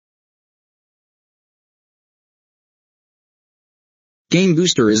Game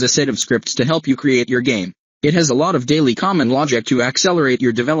Booster is a set of scripts to help you create your game. It has a lot of daily common logic to accelerate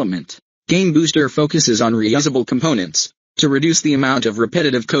your development. Game Booster focuses on reusable components to reduce the amount of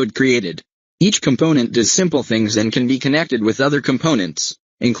repetitive code created. Each component does simple things and can be connected with other components,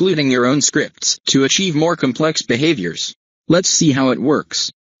 including your own scripts, to achieve more complex behaviors. Let's see how it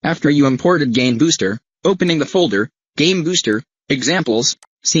works. After you imported Game Booster, opening the folder, Game Booster, Examples,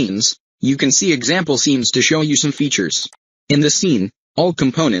 Scenes, you can see example scenes to show you some features. In the scene, All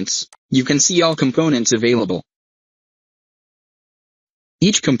Components, you can see all components available.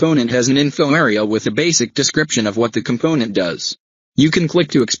 Each component has an info area with a basic description of what the component does. You can click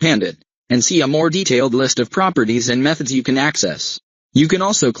to expand it, and see a more detailed list of properties and methods you can access. You can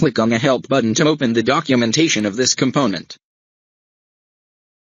also click on the Help button to open the documentation of this component.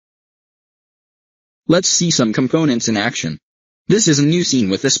 Let's see some components in action. This is a new scene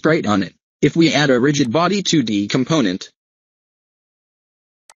with a sprite on it. If we add a rigid body 2D component,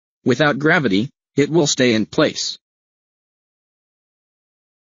 without gravity, it will stay in place.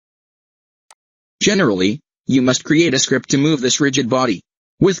 Generally, you must create a script to move this rigid body.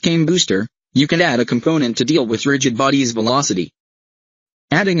 With Game Booster, you can add a component to deal with rigid body's velocity.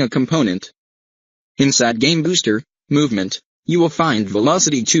 Adding a component. Inside Game Booster, Movement, you will find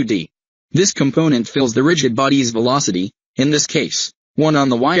Velocity 2D. This component fills the rigid body's velocity, in this case, 1 on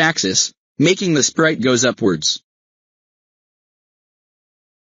the y-axis, making the sprite goes upwards.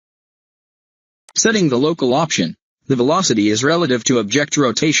 Setting the local option, the velocity is relative to object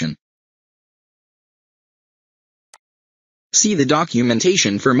rotation. See the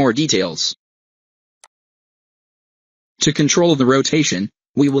documentation for more details. To control the rotation,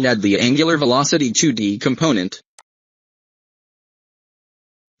 we will add the Angular Velocity 2D component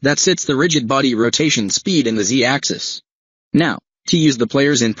that sets the rigid body rotation speed in the z-axis. Now, to use the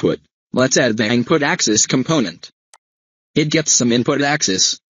player's input, let's add the input axis component. It gets some input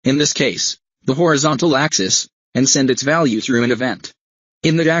axis, in this case, the horizontal axis, and send its value through an event.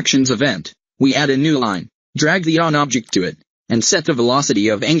 In the Actions event, we add a new line, drag the onObject to it, and set the velocity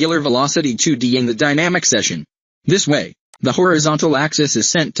of Angular Velocity 2D in the dynamic session. This way, the horizontal axis is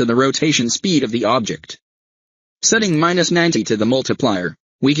sent to the rotation speed of the object. Setting -90 to the multiplier,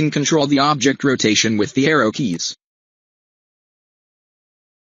 we can control the object rotation with the arrow keys.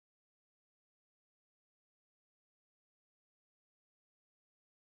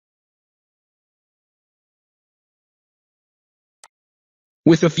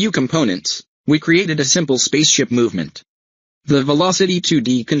 With a few components, we created a simple spaceship movement. The Velocity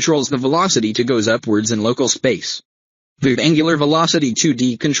 2D controls the velocity to goes upwards in local space. The Angular Velocity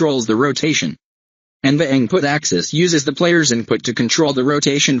 2D controls the rotation. And the input axis uses the player's input to control the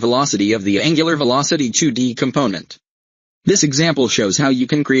rotation velocity of the Angular Velocity 2D component. This example shows how you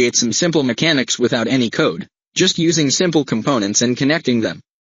can create some simple mechanics without any code, just using simple components and connecting them.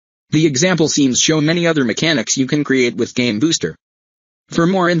 The example scenes show many other mechanics you can create with Game Booster. For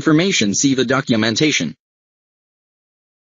more information, see the documentation.